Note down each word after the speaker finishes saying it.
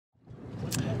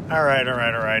All right.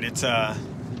 It's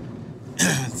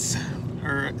it's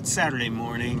Saturday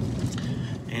morning,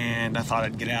 and I thought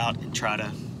I'd get out and try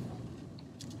to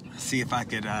see if I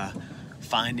could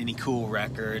find any cool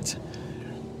records.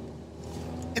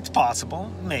 It's possible,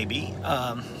 maybe.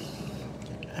 I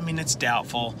mean, it's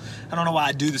doubtful. I don't know why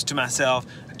I do this to myself.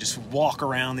 I just walk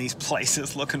around these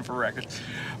places looking for records,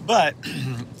 but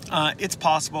it's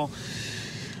possible.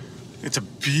 It's a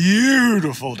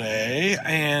beautiful day,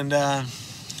 and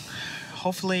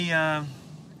hopefully I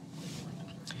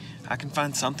can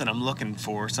find something I'm looking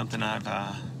for, something I've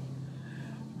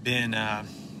been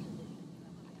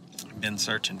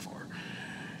searching for.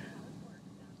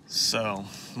 So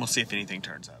we'll see if anything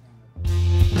turns up.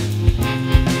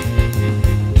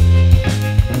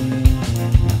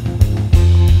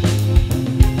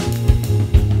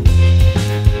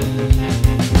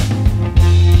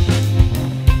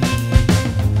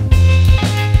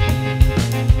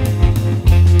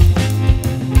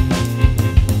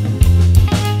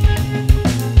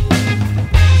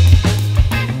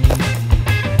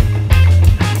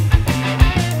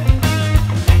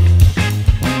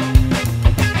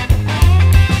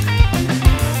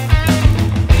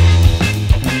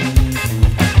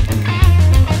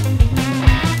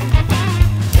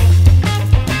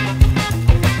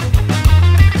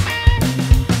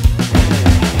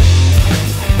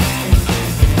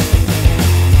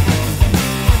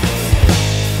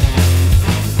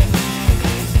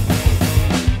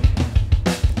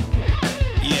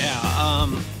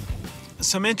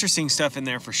 Some interesting stuff in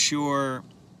there for sure.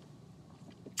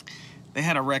 They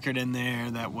had a record in there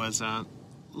that was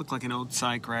looked like an old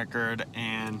psych record,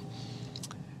 and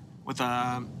with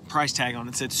a price tag on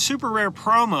it, said super rare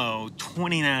promo,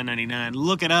 $29.99.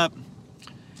 Look it up.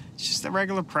 It's just a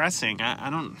regular pressing. I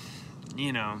don't,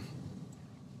 you know,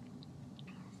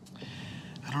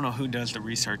 I don't know who does the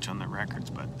research on the records,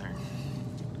 but they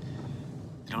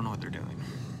don't know what they're doing.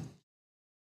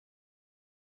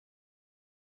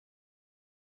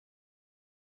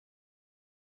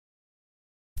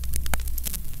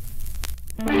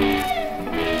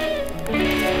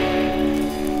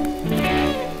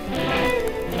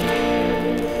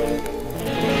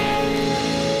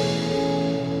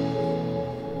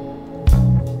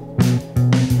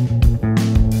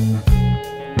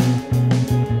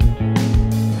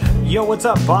 Yo, what's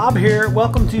up? Bob here.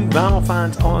 Welcome to Vinyl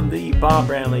Finds on the Bob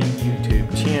Bradley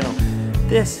YouTube channel.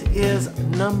 This is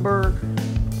number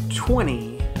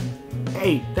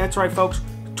 28. That's right, folks.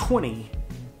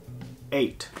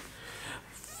 28.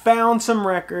 Found some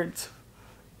records,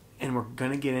 and we're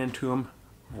going to get into them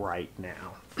right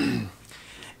now.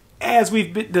 As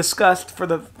we've discussed for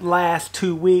the last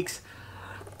 2 weeks,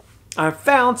 I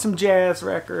found some jazz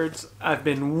records. I've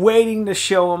been waiting to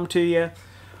show them to you.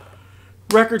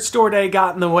 Record store day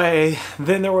got in the way.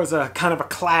 Then there was a kind of a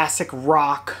classic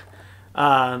rock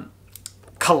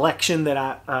collection that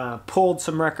I pulled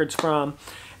some records from.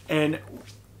 And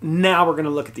now we're going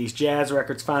to look at these jazz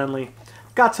records finally.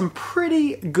 Got some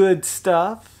pretty good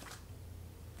stuff.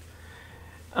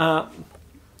 We're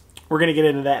going to get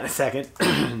into that in a second.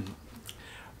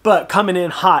 But coming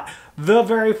in hot, the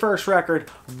very first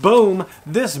record, boom,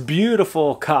 this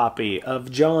beautiful copy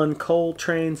of John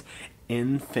Coltrane's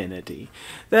Infinity.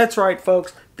 That's right,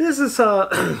 folks. This is a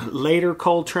later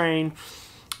Coltrane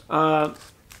on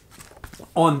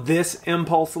this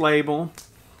Impulse label.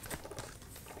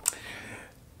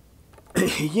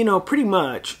 You know, pretty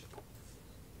much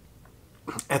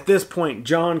at this point,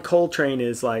 John Coltrane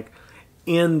is like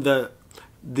in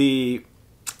the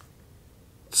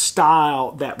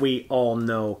style that we all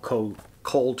know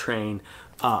Coltrane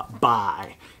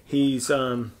by. He's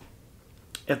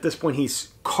at this point, he's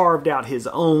carved out his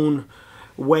own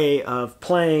way of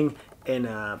playing, and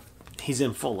he's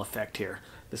in full effect here.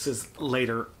 This is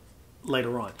later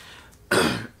on.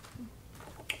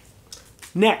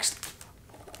 Next,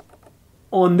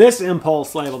 on this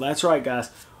Impulse label, that's right,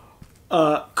 guys,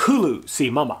 Kulu Si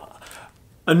Mama,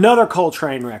 another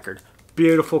Coltrane record,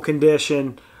 beautiful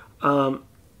condition. Once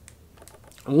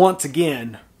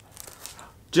again,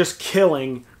 just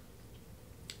killing,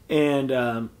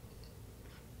 and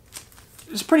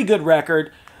it's a pretty good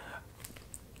record.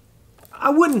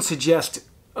 I wouldn't suggest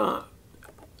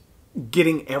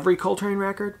getting every Coltrane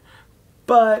record,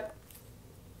 but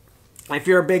if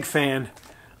you're a big fan,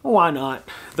 why not?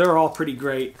 They're all pretty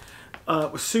great.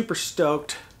 Was super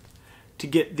stoked to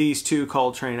get these two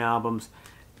Coltrane albums,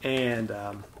 and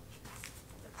I'm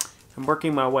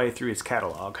working my way through his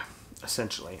catalog,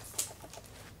 essentially.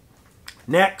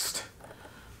 Next,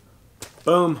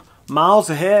 boom, Miles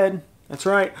Ahead. That's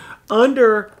right.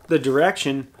 Under the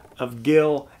direction of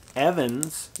Gil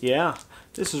Evans. Yeah,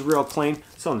 This is real clean.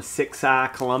 It's on the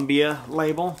 6i Columbia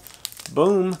label.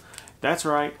 Boom. That's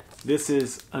right. This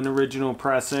is an original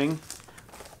pressing.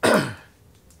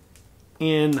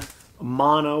 In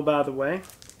mono, by the way.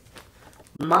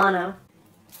 Mono.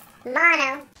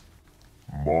 Mono.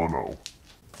 Mono.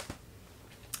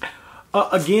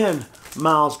 Again,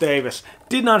 Miles Davis.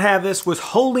 Did not have this. Was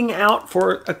holding out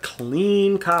for a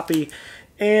clean copy.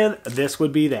 And this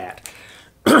would be that.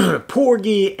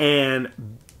 Porgy and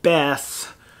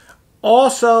Bess.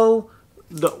 Also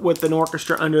with an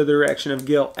orchestra under the direction of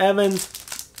Gil Evans.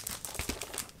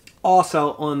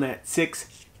 Also on that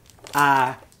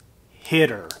 6i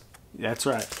hitter. That's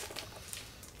right.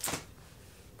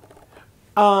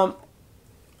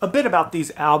 A bit about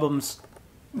these albums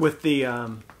with the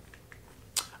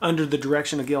under the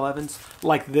direction of Gil Evans,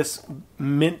 like this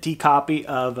minty copy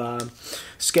of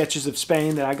Sketches of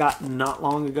Spain that I got not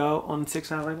long ago on the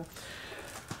 6i label.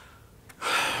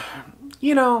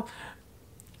 You know,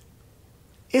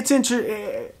 it's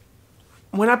interesting.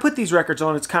 When I put these records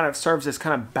on, it's kind of serves as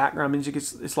kind of background music.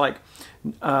 It's like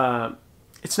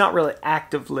it's not really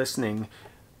active listening.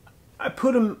 I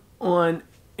put them on,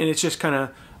 and it's just kind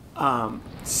of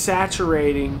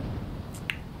saturating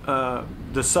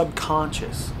the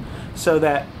subconscious, so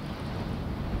that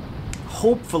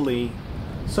hopefully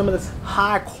some of this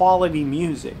high quality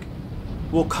music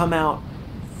will come out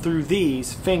through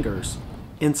these fingers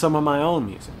in some of my own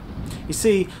music. You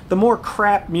see, the more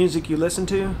crap music you listen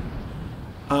to,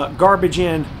 garbage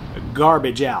in,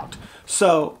 garbage out.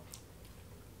 So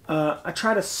I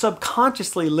try to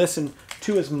subconsciously listen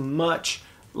to as much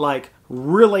like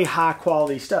really high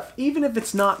quality stuff, even if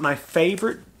it's not my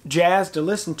favorite jazz to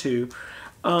listen to.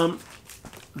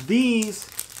 These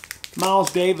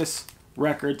Miles Davis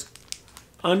records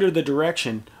under the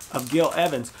direction of Gil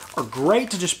Evans are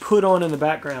great to just put on in the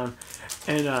background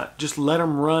and just let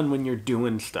them run when you're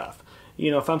doing stuff.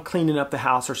 You know, if I'm cleaning up the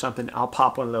house or something, I'll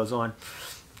pop one of those on,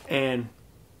 and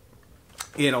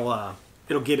it'll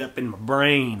get up in my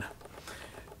brain.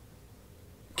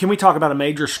 Can we talk about a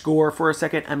major score for a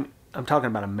second? I'm talking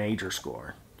about a major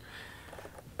score.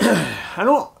 I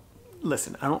don't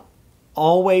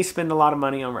always spend a lot of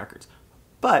money on records,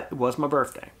 but it was my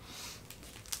birthday.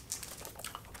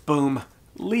 Boom.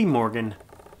 Lee Morgan,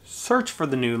 Search for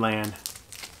the New Land.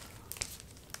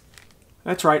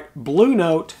 That's right, Blue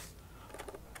Note,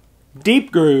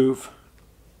 Deep Groove,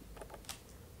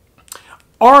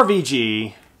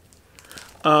 RVG,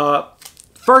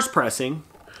 first pressing,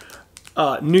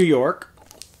 New York.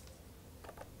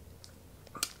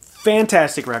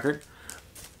 Fantastic record.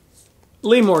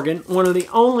 Lee Morgan, one of the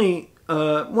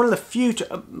few,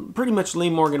 pretty much Lee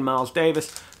Morgan, Miles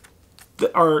Davis,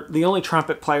 are the only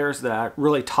trumpet players that I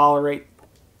really tolerate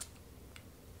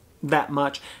that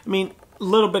much. I mean, a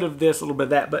little bit of this, a little bit of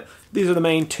that, but these are the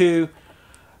main two.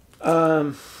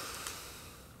 Yeah,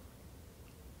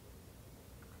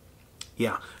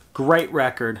 great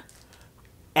record,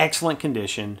 excellent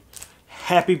condition.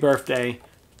 Happy birthday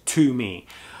to me.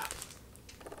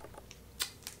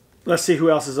 Let's see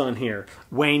who else is on here.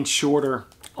 Wayne Shorter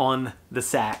on the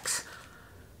sax.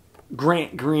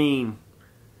 Grant Green,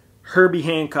 Herbie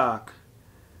Hancock,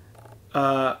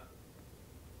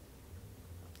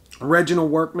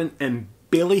 Reginald Workman, and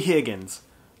Billy Higgins.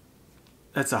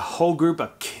 That's a whole group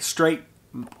of straight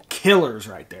killers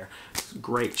right there. It's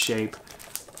great shape.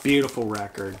 Beautiful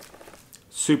record.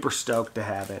 Super stoked to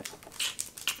have it.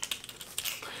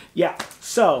 Yeah,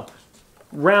 so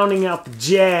rounding out the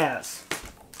jazz,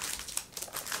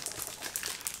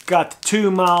 got the 2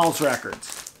 Miles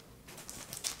records.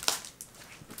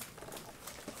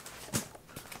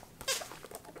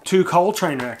 Two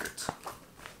Coltrane records.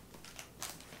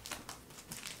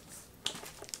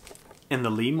 And the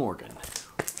Lee Morgan.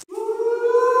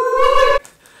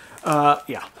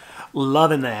 Yeah,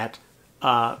 loving that.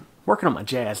 Working on my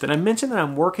jazz. Did I mention that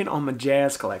I'm working on my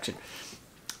jazz collection?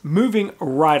 Moving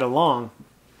right along.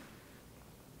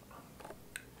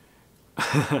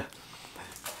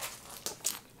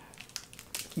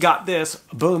 Got this,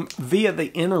 boom, via the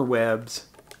interwebs.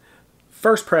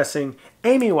 First pressing,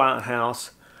 Amy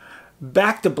Winehouse,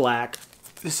 Back to Black.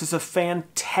 This is a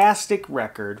fantastic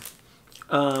record.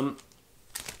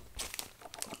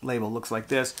 Label looks like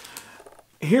this.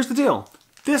 Here's the deal.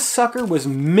 This sucker was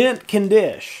mint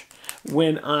condition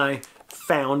when I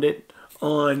found it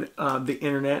on the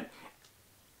internet.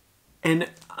 And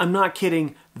I'm not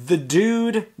kidding. The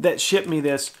dude that shipped me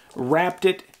this wrapped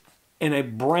it in a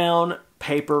brown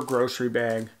paper grocery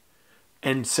bag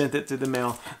and sent it through the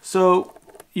mail. So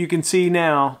you can see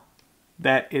now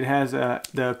that it has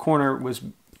the corner was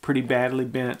pretty badly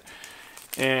bent.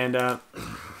 And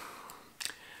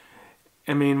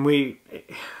I mean,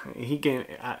 he gave,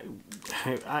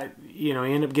 you know,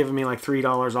 he ended up giving me like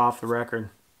 $3 off the record.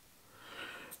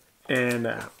 And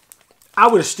I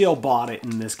would have still bought it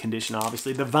in this condition,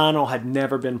 obviously. The vinyl had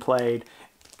never been played.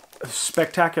 A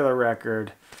spectacular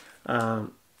record.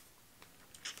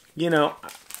 You know,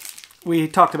 we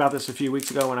talked about this a few weeks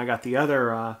ago when I got the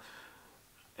other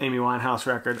Amy Winehouse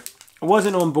record. I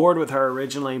wasn't on board with her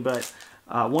originally, but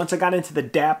once I got into the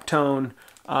Daptone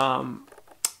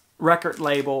record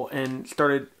label and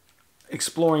started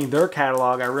exploring their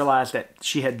catalog, I realized that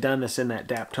she had done this in that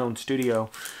Daptone studio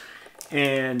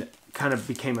and kind of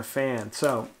became a fan.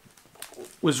 So,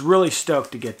 was really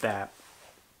stoked to get that.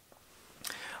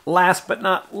 Last but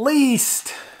not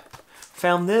least,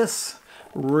 found this.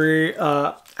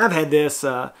 I've had this.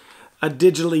 I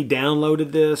digitally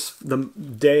downloaded this the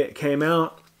day it came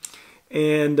out,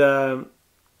 and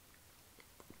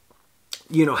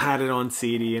you know, had it on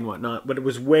CD and whatnot. But it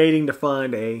was waiting to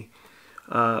find a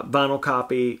vinyl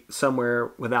copy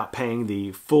somewhere without paying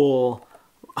the full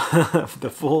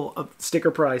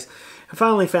sticker price. I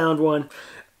finally found one.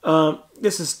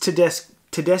 This is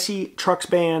Tedeschi Trucks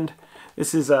Band.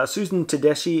 This is Susan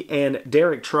Tedeschi and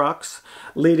Derek Trucks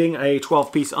leading a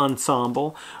 12-piece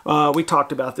ensemble. We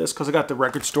talked about this because I got the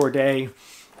Record Store Day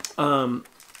album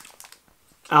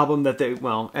that they,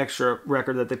 well, extra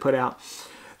record that they put out.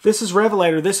 This is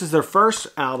Revelator. This is their first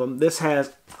album. This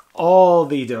has all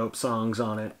the dope songs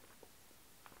on it.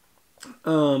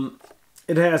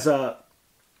 It has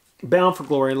Bound for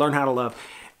Glory, Learn How to Love,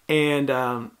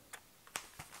 and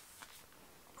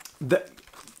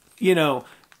you know,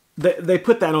 they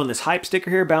put that on this hype sticker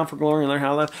here, Bound for Glory and Learn How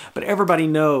to Love, but everybody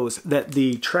knows that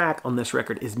the track on this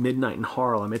record is Midnight in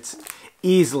Harlem. It's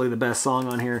easily the best song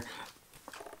on here.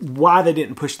 Why they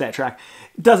didn't push that track,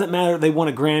 it doesn't matter. They won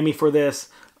a Grammy for this.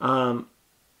 They've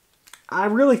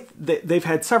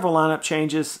had several lineup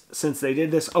changes since they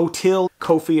did this. O'Till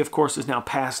Kofi, of course, has now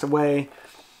passed away.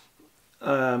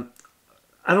 I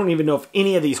don't even know if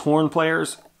any of these horn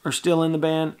players are still in the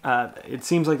band. It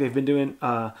seems like they've been doing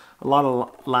a lot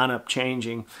of lineup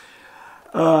changing.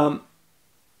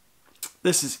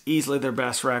 This is easily their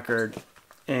best record,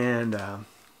 and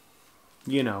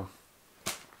you know,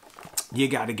 you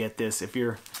got to get this if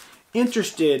you're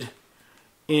interested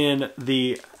in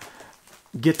the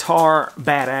guitar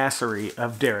badassery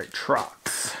of Derek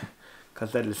Trucks,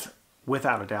 because that is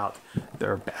without a doubt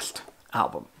their best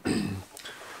album.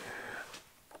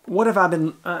 What have I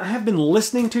been? I have been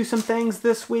listening to some things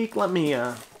this week. Let me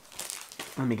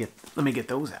get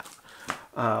those out.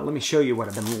 Let me show you what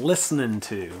I've been listening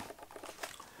to.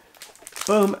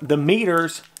 Boom, The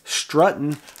Meters,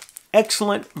 Struttin',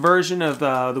 excellent version of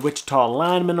the Wichita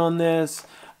Lineman on this.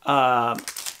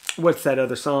 What's that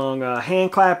other song?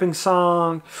 Hand clapping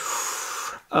song.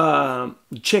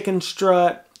 Chicken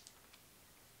Strut.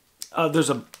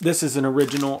 This is an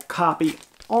original copy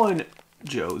on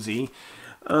Josie.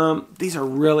 These are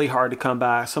really hard to come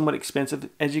by, somewhat expensive.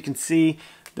 As you can see,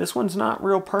 this one's not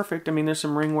real perfect. I mean, there's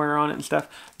some ring wear on it and stuff.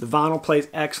 The vinyl plays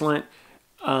excellent.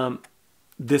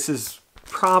 This is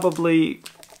probably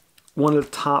one of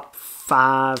the top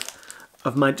 5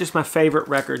 of my favorite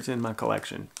records in my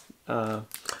collection.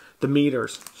 The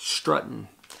Meters, Struttin'.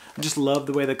 I just love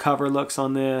the way the cover looks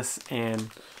on this, and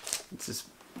it's just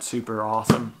super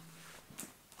awesome.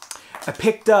 I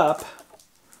picked up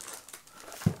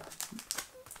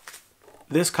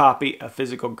this copy of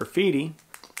Physical Graffiti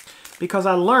because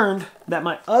I learned that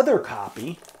my other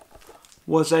copy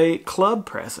was a club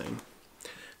pressing.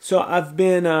 So I've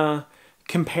been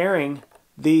comparing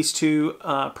these two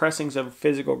pressings of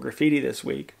Physical Graffiti this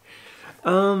week.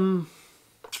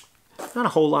 Not a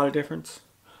whole lot of difference.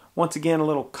 Once again, a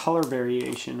little color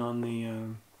variation on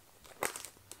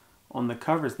the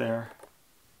covers there.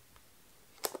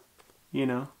 You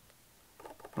know,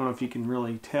 I don't know if you can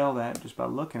really tell that just by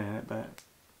looking at it, but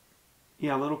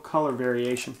yeah, a little color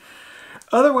variation.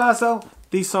 Otherwise, though,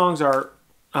 these songs are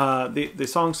the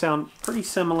songs sound pretty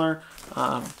similar.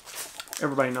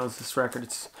 Everybody knows this record.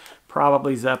 It's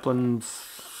probably Zeppelin's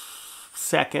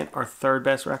second or third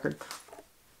best record.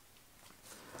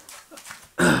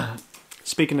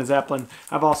 Speaking of Zeppelin,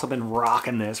 I've also been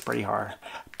rocking this pretty hard.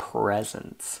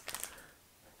 Presence.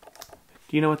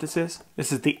 Do you know what this is?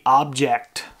 This is the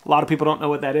Object. A lot of people don't know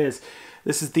what that is.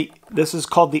 This is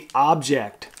called the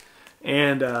Object.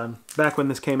 And back when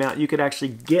this came out, you could actually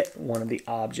get one of the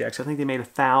Objects. I think they made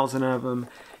 1,000 of them,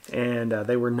 and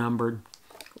they were numbered.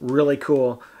 Really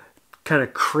cool, kind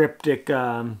of cryptic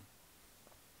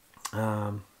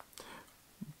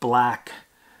black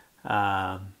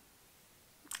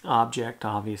Object,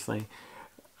 obviously.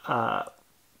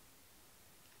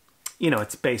 you know,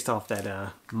 it's based off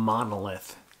that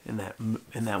monolith in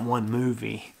that one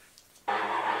movie.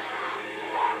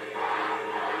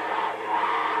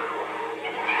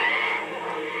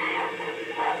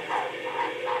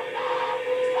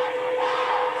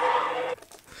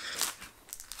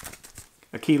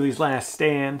 Achilles' Last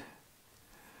Stand.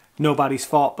 Nobody's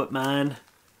Fault But Mine.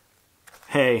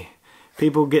 Hey,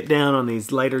 people get down on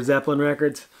these later Zeppelin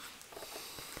records.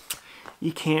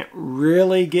 You can't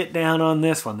really get down on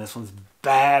this one. This one's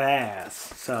badass.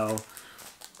 So,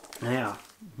 yeah,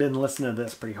 been listening to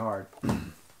this pretty hard.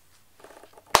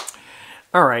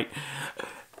 All right.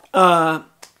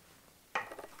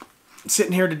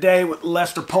 Sitting here today with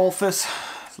Lester Polfus,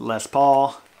 Les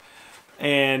Paul,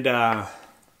 and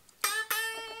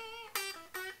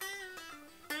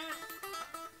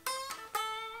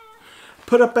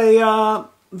put up a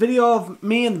video of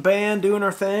me and the band doing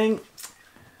our thing.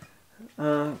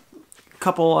 A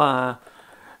couple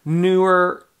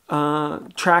newer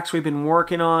tracks we've been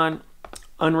working on,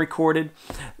 unrecorded.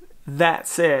 That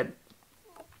said,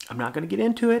 I'm not going to get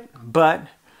into it, but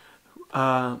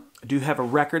I do have a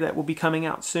record that will be coming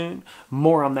out soon.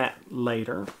 More on that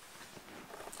later.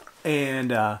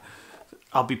 And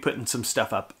I'll be putting some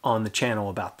stuff up on the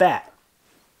channel about that.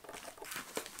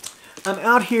 I'm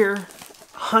out here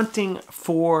hunting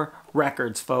for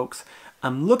records, folks.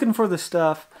 I'm looking for the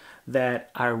stuff that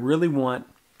I really want.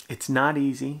 It's not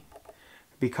easy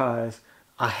because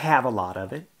I have a lot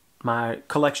of it. My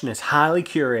collection is highly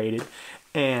curated,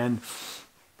 and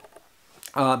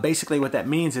basically what that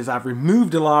means is I've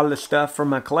removed a lot of the stuff from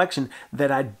my collection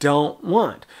that I don't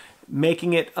want,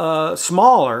 making it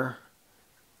smaller,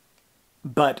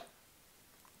 but,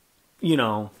 you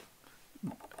know,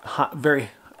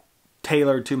 very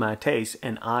tailored to my taste,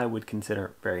 and I would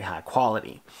consider very high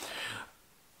quality.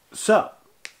 So,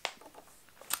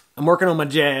 I'm working on my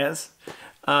jazz.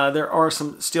 There are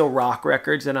some still rock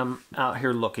records that I'm out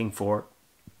here looking for,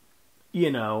 you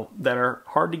know, that are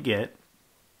hard to get.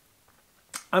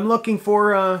 I'm looking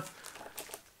for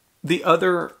the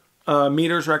other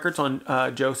Meters records on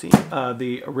Josie,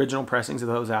 the original pressings of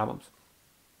those albums.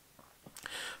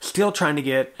 Still trying to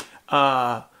get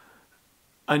a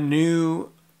new,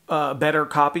 better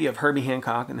copy of Herbie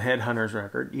Hancock and the Headhunters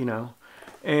record, you know,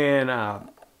 and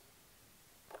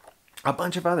a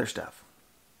bunch of other stuff.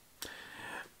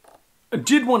 I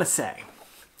did want to say,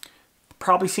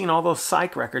 probably seen all those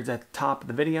Psych records at the top of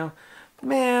the video.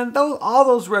 Man, all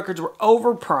those records were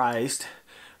overpriced.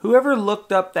 Whoever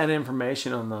looked up that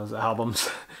information on those albums,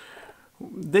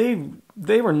 they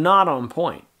were not on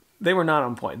point. They were not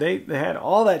on point. They had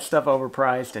all that stuff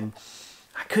overpriced, and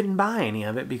I couldn't buy any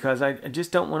of it because I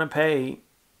just don't want to pay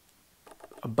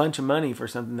a bunch of money for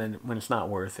something that when it's not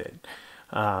worth it.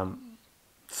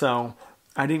 So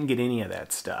I didn't get any of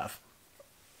that stuff.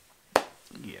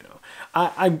 You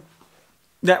know,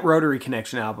 that Rotary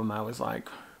Connection album I was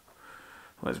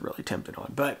really tempted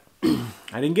on, but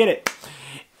I didn't get it.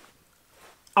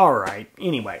 All right.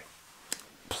 Anyway,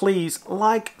 please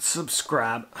like,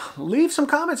 subscribe, leave some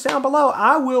comments down below.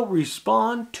 I will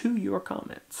respond to your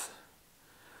comments.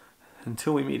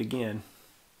 Until we meet again,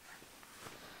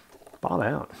 ball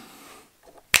out.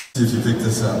 See if you pick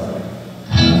this up.